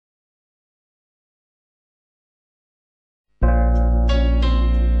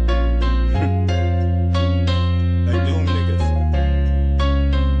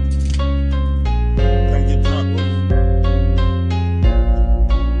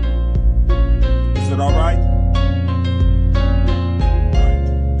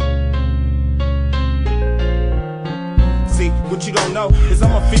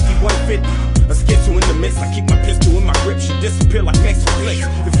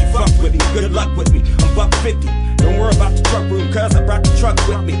50. Don't worry about the truck room, cuz I brought the truck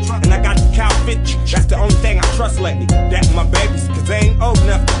with me. And I got the cow 50, that's the only thing I trust lately. That and my babies, cause they ain't old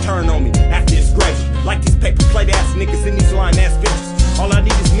enough to turn on me after this gravy. Like these paper plate ass niggas in these lying ass bitches. All I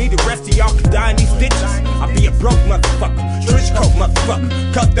need is me, the rest of y'all can die in these stitches. I be a broke motherfucker, Trenchcoat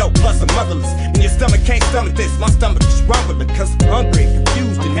motherfucker, cutthroat plus a motherless. And your stomach can't stomach this, my stomach is rumbling. Cause I'm hungry and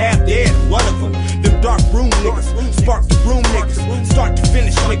confused and half dead, one of them. Them dark broom niggas, spark the broom niggas, start to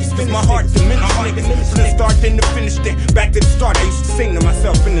finish niggas. Cause my heart diminish niggas, from the start then to finish then. Back to the start, I used to sing to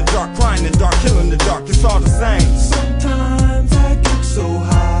myself in the dark, crying in the dark, killing the dark, it's all the same. Sometimes I get so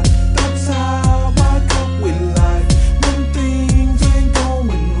high, that's how I cope with life. When things ain't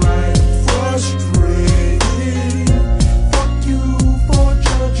going right, I'm frustrated. Fuck you for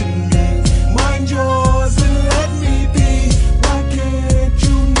judging me, mind yours and let me be. Why can't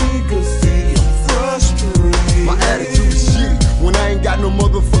you niggas see I'm frustrated? My attitude is shitty when I ain't got no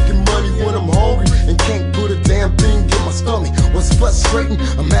motherfucking money. When I'm hungry and can't put a damn thing in my stomach. What's frustrating,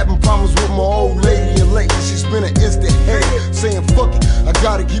 I'm having problems with my old lady. And lately she's been an instant hater, saying fuck it, I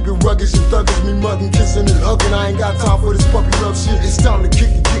gotta keep it rugged. She thuggers me mugging, kissing and hugging. I ain't got time for this puppy love shit. It's time to kick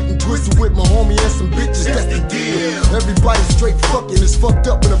it, getting twisted with my homie and some bitches, that's the deal. Everybody straight fucking is fucked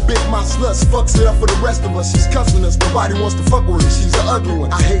up and a big mouth slut fucks it up for the rest of us. She's cussing us, nobody wants to fuck with her, she's an ugly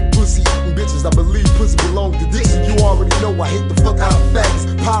one. I hate pussy eating bitches, I believe pussy belongs to Dixie. You already know I hate the fuck out of faggots.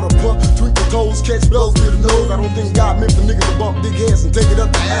 Powder puff, twinkle toes, catch bells to the nose. I don't think God meant for niggas to bump big heads and take it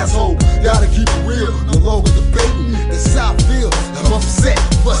up the asshole. Gotta keep it real, no longer debating. That's how I feel, I'm upset,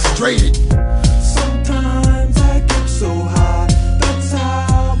 frustrated. Sometimes I get so high, that's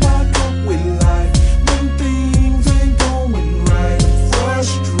how I cope with life. When things ain't going right, I'm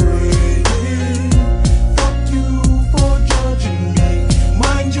frustrated. Fuck you for judging me,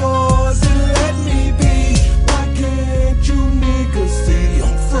 mind yours and let me be. Why can't you niggas see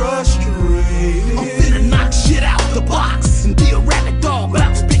I'm frustrated? I'm finna knock shit out the box and be a rabbit dog,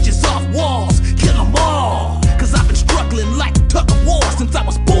 bounce bitches off walls, kill them all. Cause I've been struggling like a tug of war since I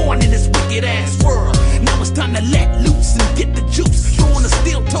was born in this wicked ass world. Now it's time to let loose and get the juice. Throwing the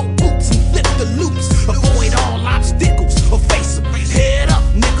steel toe boots and flip the loops. Avoid all obstacles or face them. Head up,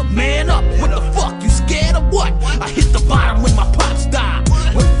 nigga, man up. What the fuck, you scared of what? I hit the bottom when my pops died.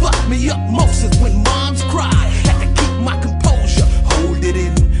 What fucked me up most is when moms cry. Had to keep my composure, hold it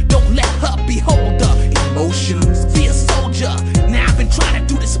in. Don't let her behold the emotions. Be a soldier. Now I've been trying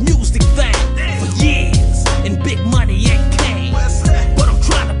to do this music thing for years, and big money ain't came. But I'm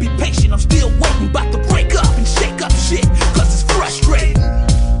trying to be patient, I'm still waiting. About to break up and shake up shit, cause it's frustrating.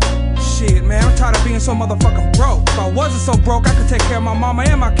 Shit, man, I'm tired of being so motherfucking broke. If I wasn't so broke, I could take care of my mama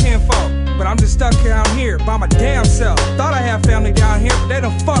and my kinfolk. But I'm just stuck down here by my damn self. Thought I had family down here, but they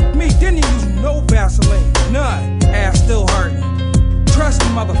done fucked me. Didn't even use no Vaseline, none. Ass still hurting. Trust me,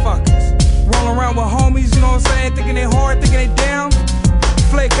 motherfuckers. Rolling around with homies, you know what I'm saying? Thinking they hard, thinking they down.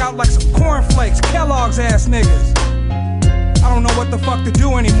 Flake out like some cornflakes, Kellogg's ass niggas. I don't know what the fuck to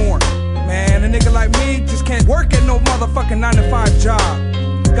do anymore. Man, a nigga like me just can't work at no motherfucking 9-to-5 job.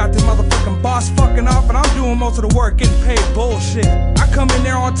 Got the motherfucking boss fucking off and I'm doing most of the work, getting paid bullshit. I come in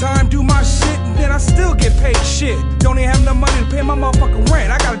there on time, do my shit, and then I still get paid shit. Don't even have enough money to pay my motherfucking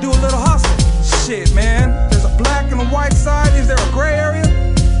rent. I gotta do a little hustle. Shit, man. There's a black and a white side. Is there a gray area?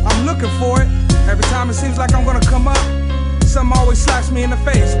 I'm looking for it. Every time it seems like I'm gonna come up, something always slaps me in the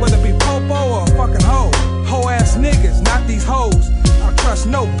face, whether it be popo or a fucking hoe. Hoe ass niggas, not these hoes. I don't trust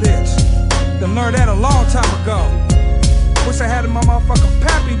no bitch. Done learned that a long time ago. Wish I had my motherfucking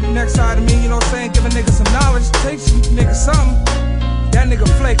pappy next side of me, you know what I'm saying? Give a nigga some knowledge, teach nigga something. That nigga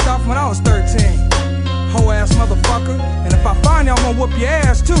flaked off when I was 13. Hoe ass motherfucker. And if I find you, I'm gonna whoop your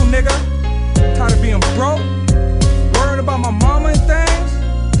ass too, nigga. Tired of being broke, worried about my mama and things,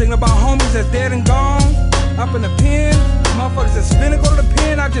 thinking about homies that's dead and gone, up in the pen. Motherfuckers that's finna go to the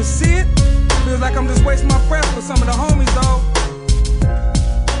pen, I just see it. Feels like I'm just wasting my breath for some of the homies though.